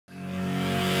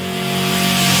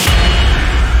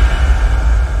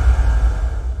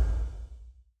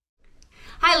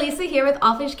here with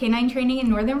All Fish Canine Training in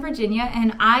Northern Virginia,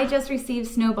 and I just received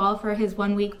Snowball for his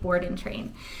 1-week board and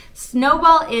train.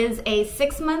 Snowball is a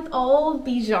 6-month-old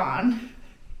Bichon.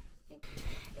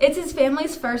 It's his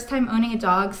family's first time owning a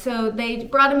dog, so they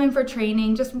brought him in for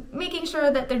training, just making sure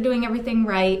that they're doing everything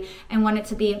right and want it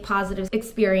to be a positive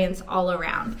experience all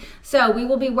around. So we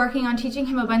will be working on teaching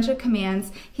him a bunch of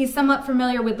commands. He's somewhat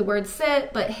familiar with the word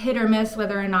sit, but hit or miss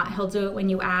whether or not he'll do it when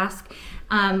you ask.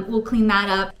 We'll clean that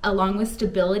up along with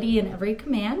stability in every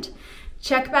command.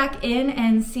 Check back in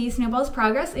and see Snowball's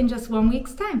progress in just 1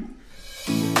 week's time.